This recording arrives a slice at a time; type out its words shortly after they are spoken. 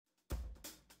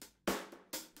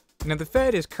Now, the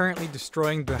Fed is currently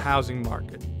destroying the housing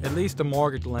market, at least the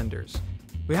mortgage lenders.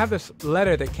 We have this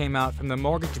letter that came out from the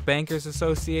Mortgage Bankers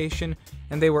Association,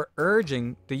 and they were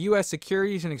urging the U.S.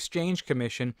 Securities and Exchange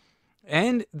Commission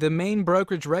and the main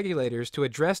brokerage regulators to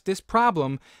address this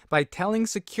problem by telling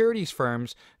securities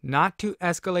firms not to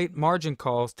escalate margin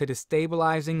calls to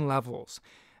destabilizing levels.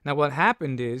 Now, what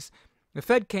happened is the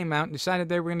Fed came out and decided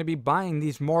they were going to be buying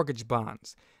these mortgage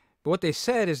bonds. But what they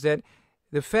said is that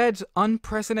the Fed's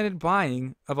unprecedented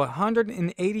buying of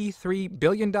 $183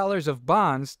 billion of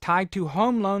bonds tied to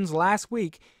home loans last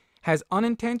week has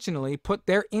unintentionally put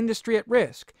their industry at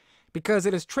risk because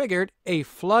it has triggered a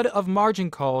flood of margin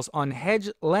calls on hedge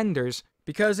lenders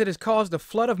because it has caused a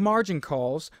flood of margin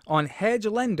calls on hedge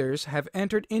lenders have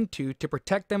entered into to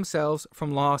protect themselves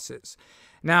from losses.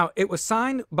 Now, it was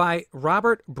signed by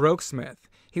Robert Brokesmith.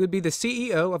 He would be the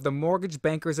CEO of the Mortgage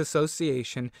Bankers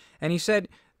Association, and he said,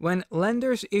 when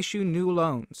lenders issue new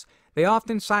loans, they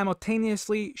often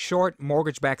simultaneously short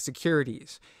mortgage-backed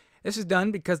securities. This is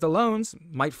done because the loans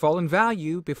might fall in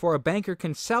value before a banker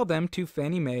can sell them to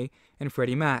Fannie Mae and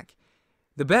Freddie Mac.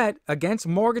 The bet against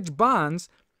mortgage bonds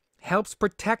helps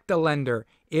protect the lender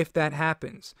if that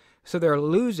happens, so they're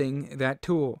losing that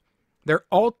tool. They're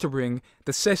altering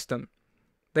the system.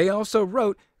 They also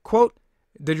wrote, quote,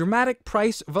 the dramatic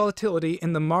price volatility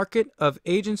in the market of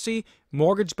agency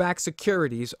mortgage-backed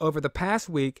securities over the past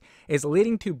week is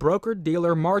leading to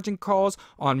broker-dealer margin calls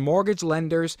on mortgage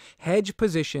lenders' hedge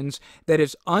positions that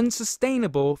is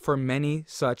unsustainable for many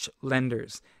such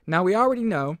lenders. Now, we already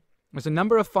know there's a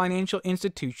number of financial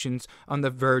institutions on the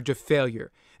verge of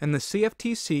failure, and the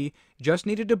CFTC just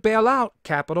needed to bail out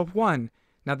Capital One.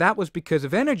 Now, that was because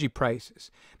of energy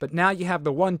prices, but now you have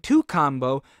the 1-2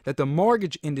 combo that the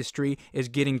mortgage industry is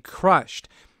getting crushed.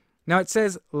 Now, it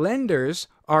says lenders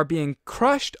are being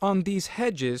crushed on these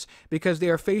hedges because they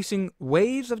are facing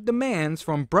waves of demands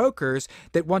from brokers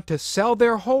that want to sell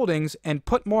their holdings and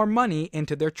put more money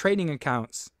into their trading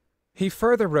accounts. He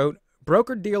further wrote,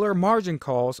 broker-dealer margin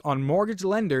calls on mortgage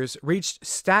lenders reached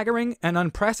staggering and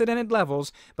unprecedented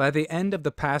levels by the end of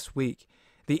the past week.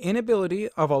 The inability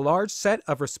of a large set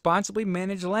of responsibly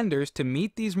managed lenders to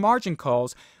meet these margin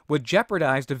calls would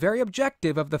jeopardize the very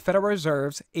objective of the Federal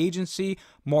Reserve's agency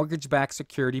mortgage-backed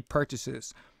security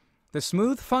purchases, the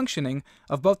smooth functioning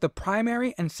of both the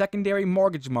primary and secondary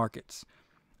mortgage markets.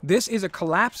 This is a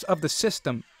collapse of the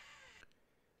system.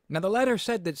 Now, the letter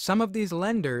said that some of these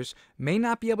lenders may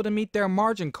not be able to meet their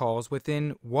margin calls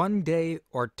within 1 day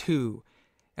or two.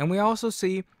 And we also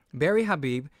see Barry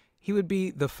Habib. He would be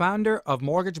the founder of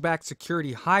Mortgage-Backed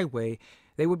Security Highway.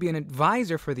 They would be an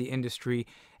advisor for the industry,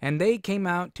 and they came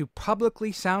out to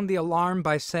publicly sound the alarm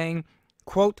by saying,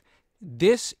 quote,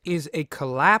 this is a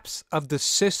collapse of the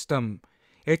system.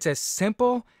 It's as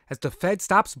simple as the Fed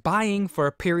stops buying for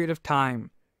a period of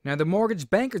time. Now, the Mortgage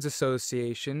Bankers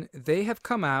Association, they have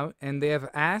come out and they have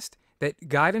asked that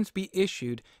guidance be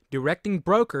issued directing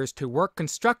brokers to work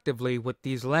constructively with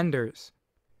these lenders.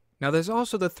 Now, there's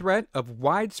also the threat of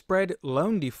widespread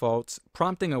loan defaults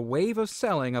prompting a wave of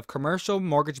selling of commercial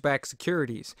mortgage-backed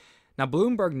securities. Now,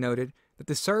 Bloomberg noted that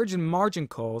the surge in margin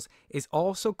calls is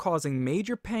also causing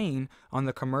major pain on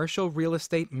the commercial real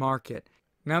estate market.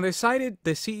 Now, they cited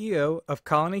the CEO of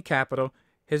Colony Capital.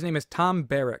 His name is Tom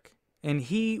Barrack, and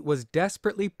he was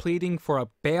desperately pleading for a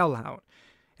bailout.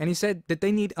 And he said that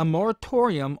they need a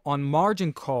moratorium on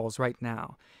margin calls right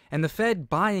now. And the Fed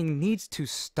buying needs to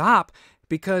stop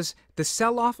because the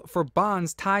sell-off for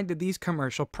bonds tied to these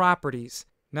commercial properties.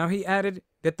 Now, he added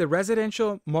that the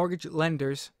residential mortgage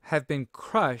lenders have been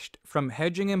crushed from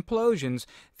hedging implosions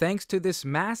thanks to this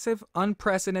massive,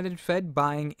 unprecedented Fed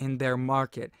buying in their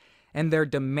market. And they're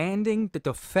demanding that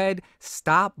the Fed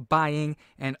stop buying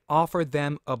and offer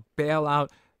them a bailout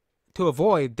to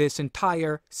avoid this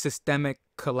entire systemic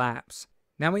collapse.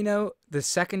 Now, we know the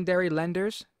secondary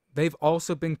lenders, they've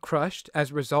also been crushed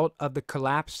as a result of the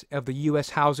collapse of the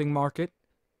U.S. housing market.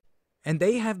 And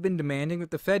they have been demanding that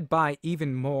the Fed buy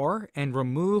even more and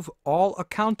remove all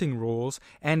accounting rules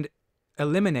and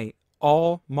eliminate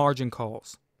all margin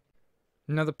calls.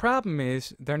 Now, the problem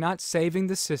is they're not saving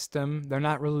the system. They're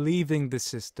not relieving the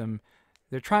system.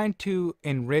 They're trying to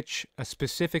enrich a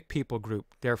specific people group,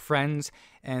 their friends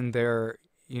and their,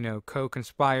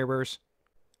 co-conspirators.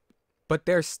 But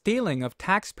their stealing of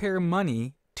taxpayer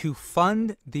money to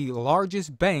fund the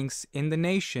largest banks in the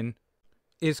nation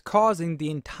is causing the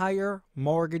entire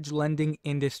mortgage lending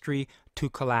industry to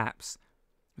collapse.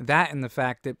 That and the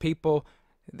fact that people,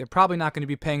 they're probably not going to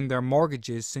be paying their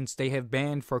mortgages since they have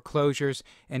banned foreclosures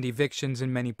and evictions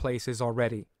in many places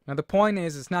already. Now, the point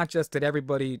is, it's not just that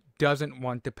everybody doesn't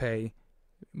want to pay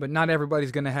but not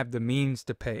everybody's going to have the means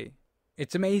to pay.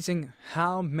 It's amazing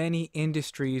how many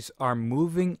industries are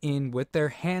moving in with their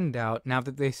hand out now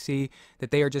that they see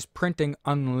that they are just printing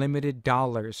unlimited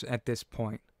dollars at this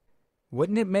point.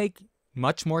 Wouldn't it make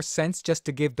much more sense just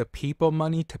to give the people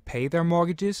money to pay their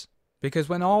mortgages? Because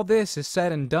when all this is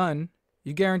said and done,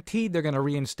 you're guaranteed they're going to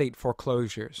reinstate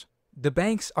foreclosures. The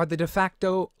banks are the de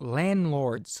facto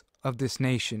landlords of this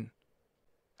nation.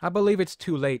 I believe it's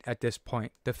too late at this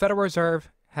point. The Federal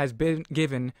Reserve has been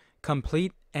given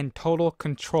complete and total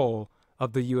control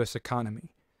of the U.S.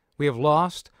 economy. We have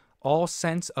lost all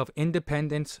sense of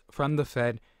independence from the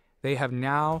Fed. They have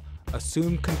now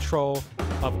assumed control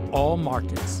of all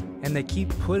markets, and they keep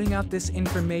putting out this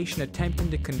information attempting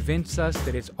to convince us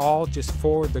that it's all just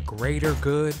for the greater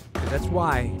good. That's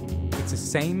why it's the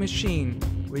same machine.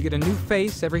 We get a new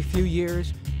face every few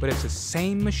years, but it's the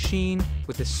same machine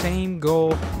with the same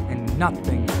goal, and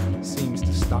nothing seems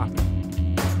to stop it.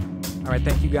 All right,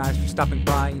 thank you guys for stopping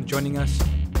by and joining us.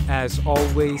 As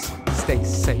always, stay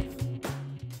safe.